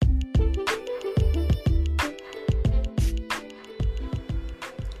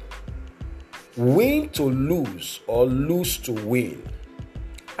Win to lose or lose to win.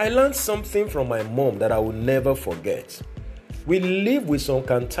 I learned something from my mom that I will never forget. We lived with some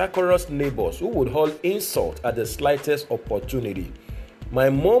cantankerous neighbors who would hurl insult at the slightest opportunity. My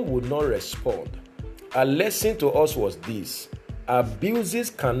mom would not respond. Her lesson to us was this: abuses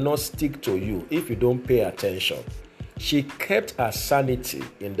cannot stick to you if you don't pay attention. She kept her sanity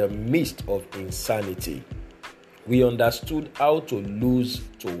in the midst of insanity. We understood how to lose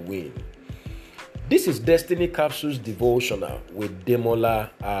to win. This is Destiny Capsules Devotional with Demola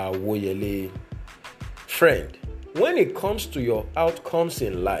Awoyele. Friend, when it comes to your outcomes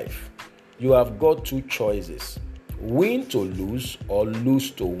in life, you have got two choices: win to lose or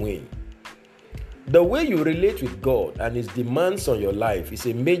lose to win. The way you relate with God and His demands on your life is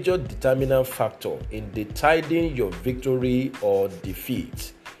a major determinant factor in deciding your victory or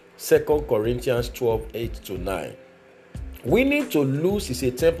defeat. 2 Corinthians 12:8-9. Winning to lose is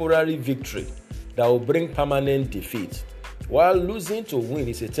a temporary victory that will bring permanent defeat, while losing to win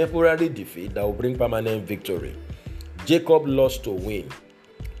is a temporary defeat that will bring permanent victory. Jacob lost to win.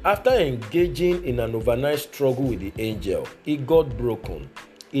 After engaging in an overnight struggle with the angel, he got broken.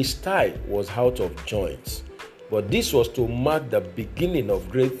 His tie was out of joint. But this was to mark the beginning of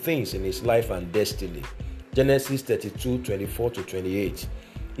great things in his life and destiny. Genesis 32:24-28.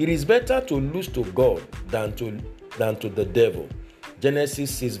 It is better to lose to God than to the devil.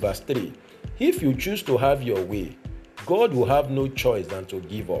 Genesis 6:3. If you choose to have your way, God will have no choice than to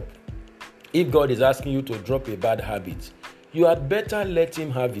give up. If God is asking you to drop a bad habit, you had better let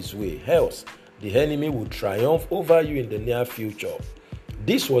Him have His way, else the enemy will triumph over you in the near future.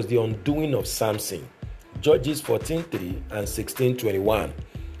 This was the undoing of Samson. Judges 14:3 and 16:21.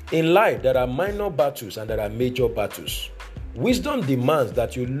 In life, there are minor battles and there are major battles. Wisdom demands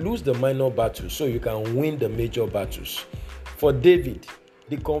that you lose the minor battles so you can win the major battles. For David,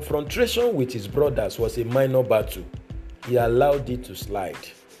 the confrontation with his brothers was a minor battle. He allowed it to slide.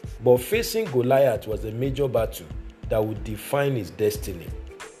 But facing Goliath was a major battle that would define his destiny.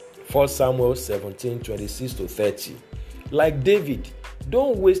 1 Samuel 17:26-30. Like David,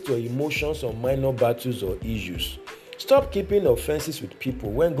 don't waste your emotions on minor battles or issues. Stop keeping offenses with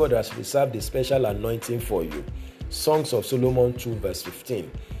people when God has reserved a special anointing for you. Songs of Solomon 2:15.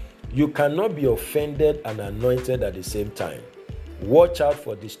 You cannot be offended and anointed at the same time. Watch out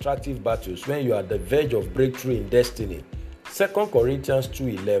for destructive battles when you are at the verge of breakthrough in destiny. 2 Corinthians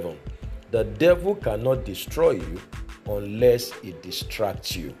 2:11. The devil cannot destroy you unless it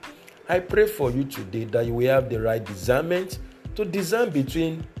distracts you. I pray for you today that you will have the right discernment to discern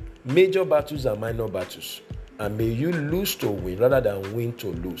between major battles and minor battles. And may you lose to win rather than win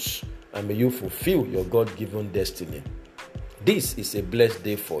to lose. And may you fulfill your God-given destiny. This is a blessed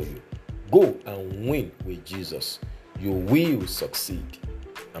day for you. Go and win with Jesus. You will succeed.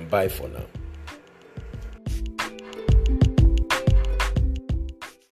 And bye for now.